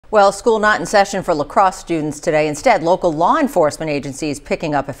Well, school not in session for lacrosse students today. Instead, local law enforcement agencies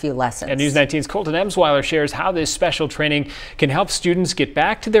picking up a few lessons. And News 19's Colton Emsweiler shares how this special training can help students get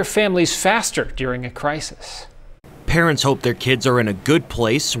back to their families faster during a crisis. Parents hope their kids are in a good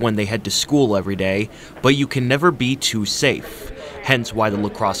place when they head to school every day, but you can never be too safe. Hence why the La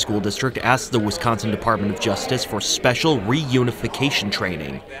Crosse School District asked the Wisconsin Department of Justice for special reunification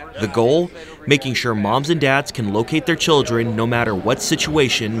training. The goal? Making sure moms and dads can locate their children no matter what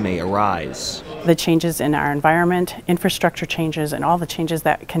situation may arise. The changes in our environment, infrastructure changes, and all the changes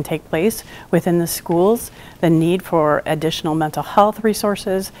that can take place within the schools, the need for additional mental health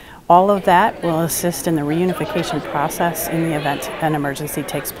resources, all of that will assist in the reunification process in the event an emergency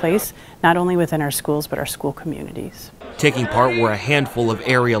takes place, not only within our schools, but our school communities. Taking part were a handful of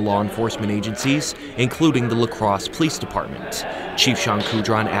area law enforcement agencies, including the La Crosse Police Department. Chief Sean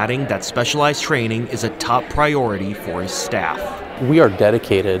Kudron adding that specialized training is a top priority for his staff. We are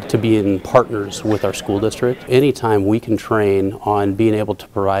dedicated to being partners with our school district. Anytime we can train on being able to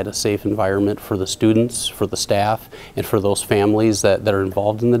provide a safe environment for the students, for the staff, and for those families that are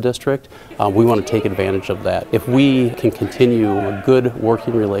involved in the district, we want to take advantage of that. If we can continue a good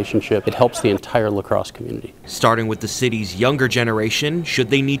working relationship, it helps the entire La Crosse community. Starting with the city's younger generation, should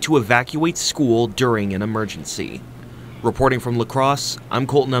they need to evacuate school during an emergency. Reporting from La Crosse, I'm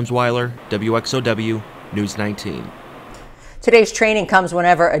Colton Emsweiler, WXOW News 19. Today's training comes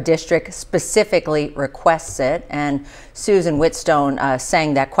whenever a district specifically requests it, and Susan Whitstone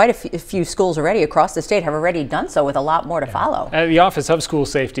saying that quite a few schools already across the state have already done so, with a lot more to follow. The Office of School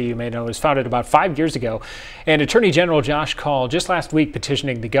Safety, you may know, was founded about 5 years ago, and Attorney General Josh Kaul just last week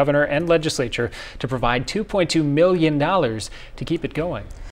petitioning the governor and legislature to provide $2.2 million to keep it going.